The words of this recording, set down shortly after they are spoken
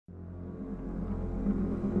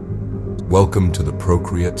Welcome to the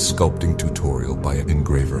Procreate Sculpting tutorial by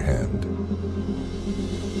EngraverHand.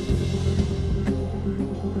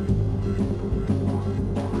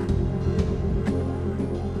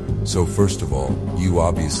 So first of all, you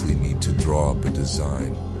obviously need to draw up a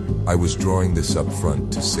design. I was drawing this up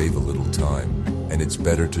front to save a little time, and it's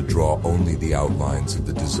better to draw only the outlines of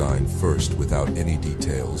the design first without any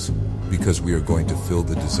details, because we are going to fill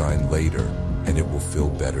the design later, and it will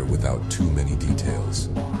fill better without too many details.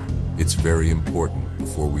 It's very important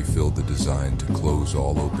before we fill the design to close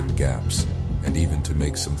all open gaps, and even to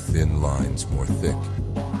make some thin lines more thick.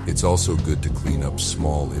 It's also good to clean up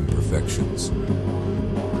small imperfections.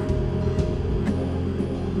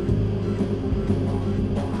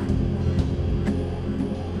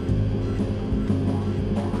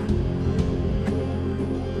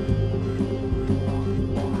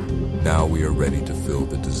 Now we are ready to fill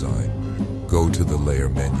the design. Go to the layer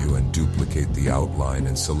menu and duplicate the outline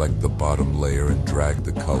and select the bottom layer and drag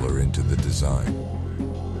the color into the design.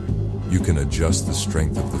 You can adjust the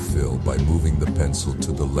strength of the fill by moving the pencil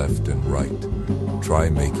to the left and right. Try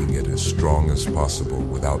making it as strong as possible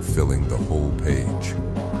without filling the whole page.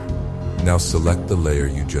 Now select the layer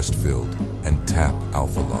you just filled and tap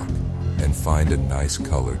Alpha Lock and find a nice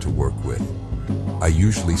color to work with. I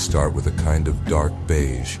usually start with a kind of dark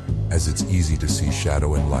beige, as it's easy to see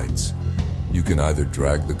shadow and lights. You can either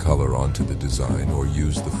drag the color onto the design or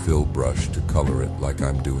use the fill brush to color it like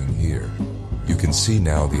I'm doing here. You can see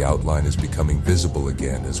now the outline is becoming visible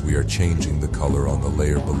again as we are changing the color on the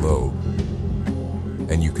layer below.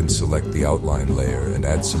 And you can select the outline layer and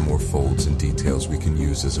add some more folds and details we can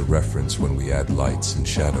use as a reference when we add lights and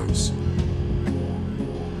shadows.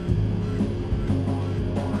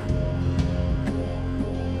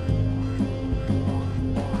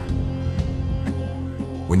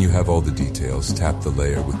 When you have all the details, tap the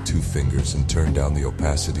layer with 2 fingers and turn down the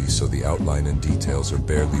opacity so the outline and details are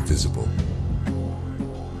barely visible.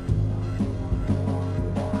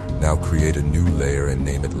 Now create a new layer and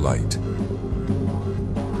name it Light.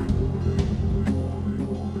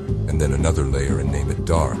 And then another layer and name it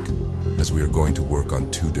Dark, as we are going to work on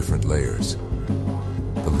 2 different layers.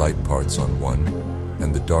 The light parts on one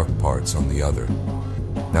and the dark parts on the other.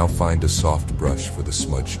 Now find a soft brush for the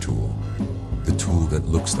smudge tool. The tool that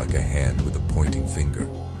looks like a hand with a pointing finger.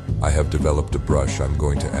 I have developed a brush I'm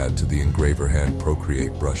going to add to the EngraverHand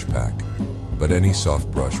Procreate brush pack, but any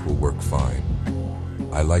soft brush will work fine.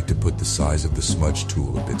 I like to put the size of the smudge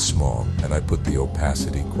tool a bit small, and I put the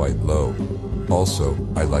opacity quite low. Also,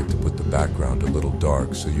 I like to put the background a little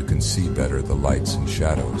dark so you can see better the lights and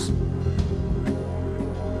shadows.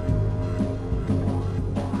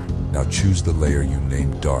 Now choose the layer you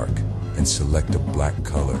named Dark, and select a black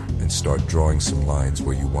color and start drawing some lines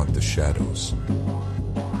where you want the shadows.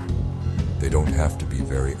 They don't have to be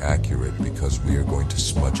very accurate because we are going to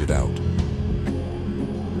smudge it out.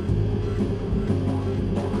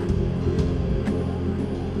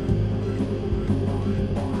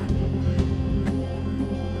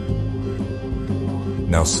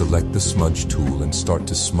 Now select the smudge tool and start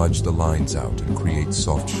to smudge the lines out and create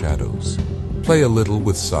soft shadows. Play a little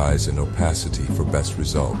with size and opacity for best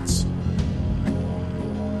results.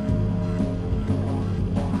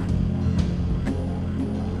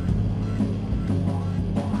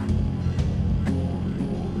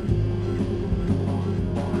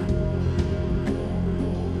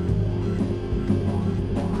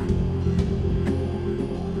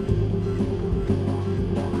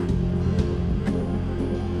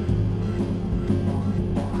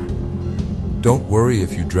 Don't worry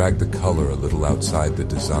if you drag the color a little outside the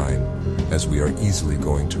design, as we are easily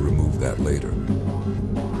going to remove that later.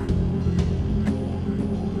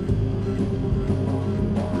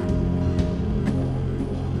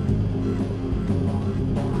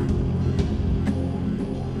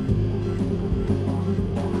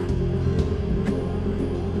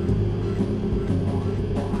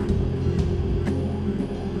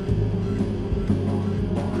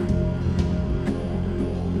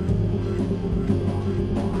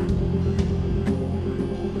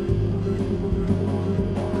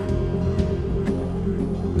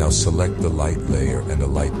 Now select the light layer and a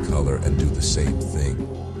light color and do the same thing.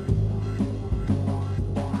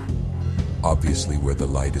 Obviously where the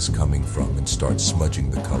light is coming from, and start smudging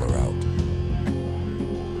the color out.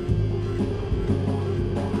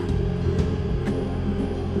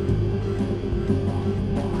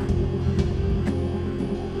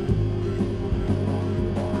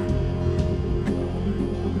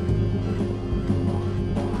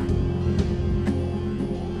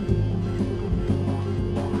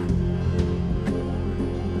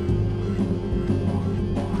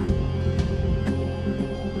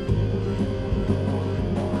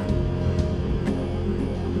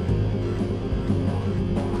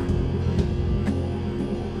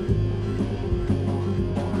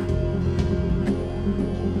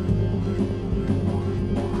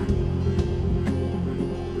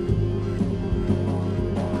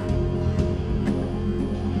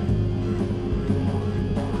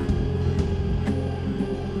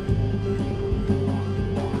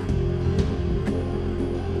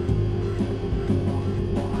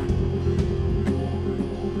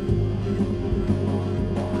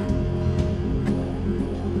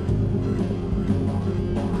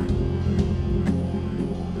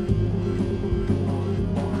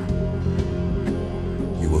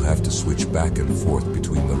 have to switch back and forth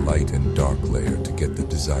between the light and dark layer to get the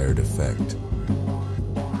desired effect.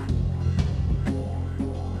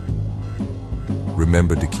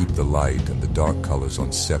 Remember to keep the light and the dark colors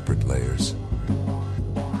on separate layers.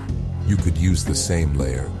 You could use the same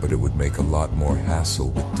layer, but it would make a lot more hassle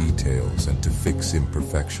with details and to fix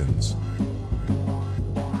imperfections.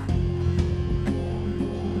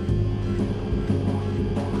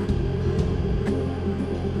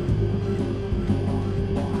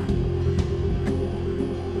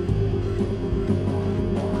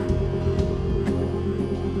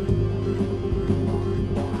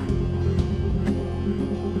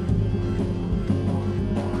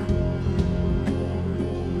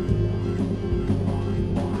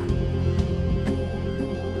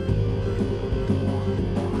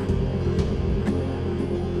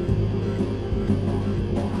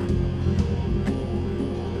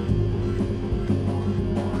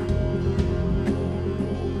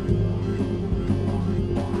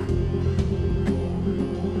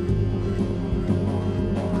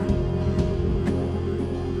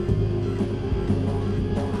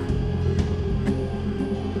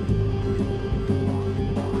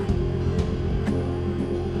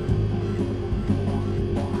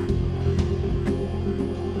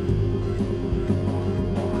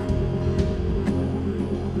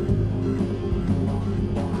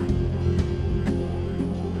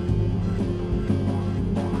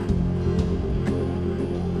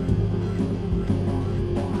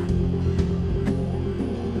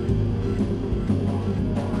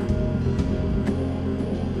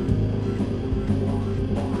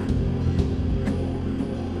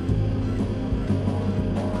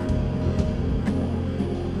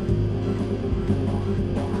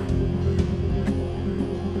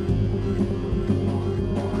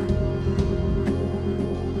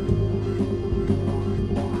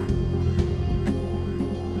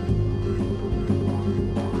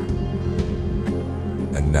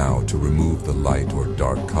 Now, to remove the light or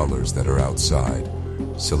dark colors that are outside,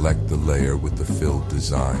 select the layer with the filled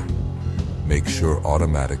design. Make sure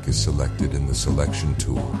Automatic is selected in the selection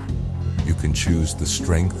tool. You can choose the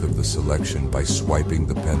strength of the selection by swiping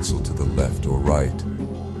the pencil to the left or right.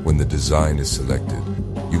 When the design is selected,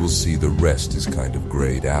 you will see the rest is kind of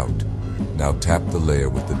grayed out. Now tap the layer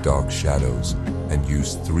with the dark shadows and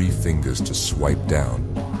use 3 fingers to swipe down,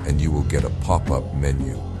 and you will get a pop-up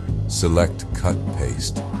menu. Select Cut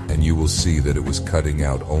Paste, and you will see that it was cutting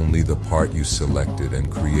out only the part you selected and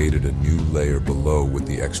created a new layer below with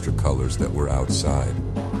the extra colors that were outside.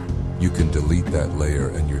 You can delete that layer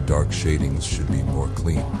and your dark shadings should be more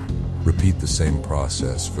clean. Repeat the same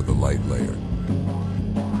process for the light layer.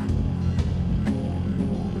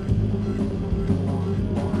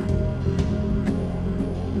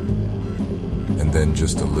 And then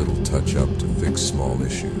just a little touch up to fix small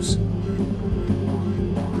issues.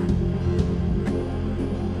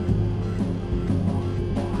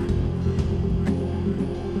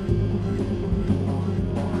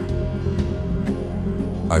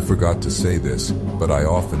 I forgot to say this, but I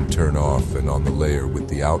often turn off and on the layer with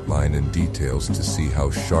the outline and details to see how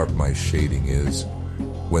sharp my shading is.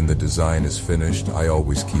 When the design is finished, I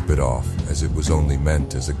always keep it off, as it was only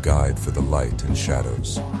meant as a guide for the light and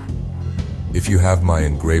shadows. If you have my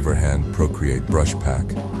EngraverHand Procreate brush pack,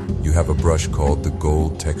 you have a brush called the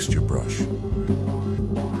Gold Texture Brush.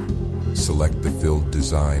 Select the filled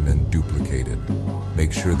design and duplicate it.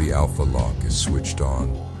 Make sure the alpha lock is switched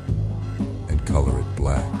on. Color it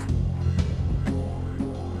black.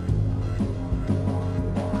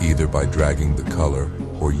 Either by dragging the color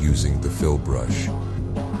or using the fill brush.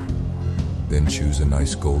 Then choose a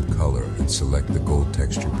nice gold color and select the gold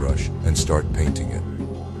texture brush and start painting it.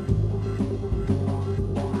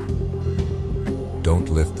 Don't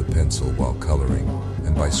lift the pencil while coloring,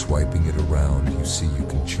 and by swiping it around, you see you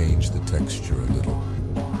can change the texture a little.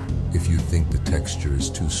 If you think the texture is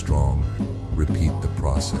too strong, repeat the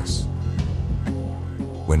process.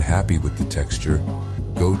 When happy with the texture,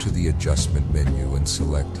 go to the adjustment menu and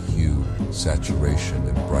select Hue, Saturation,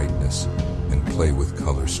 and Brightness, and play with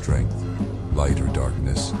color strength, light or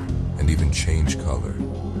darkness, and even change color.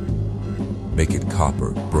 Make it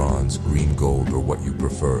copper, bronze, green, gold, or what you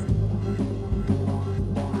prefer.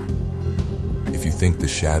 If you think the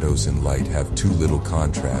shadows and light have too little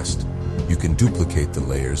contrast, you can duplicate the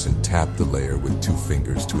layers and tap the layer with 2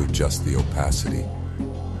 fingers to adjust the opacity.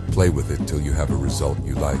 Play with it till you have a result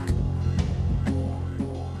you like.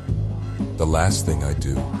 The last thing I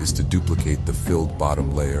do is to duplicate the filled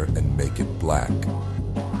bottom layer and make it black.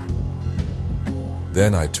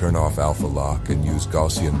 Then I turn off Alpha Lock and use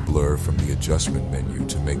Gaussian Blur from the adjustment menu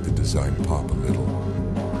to make the design pop a little.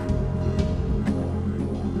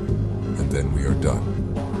 we are done.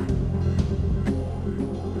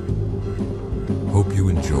 Hope you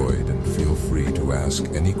enjoyed, and feel free to ask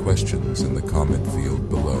any questions in the comment field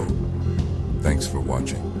below. Thanks for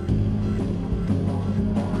watching.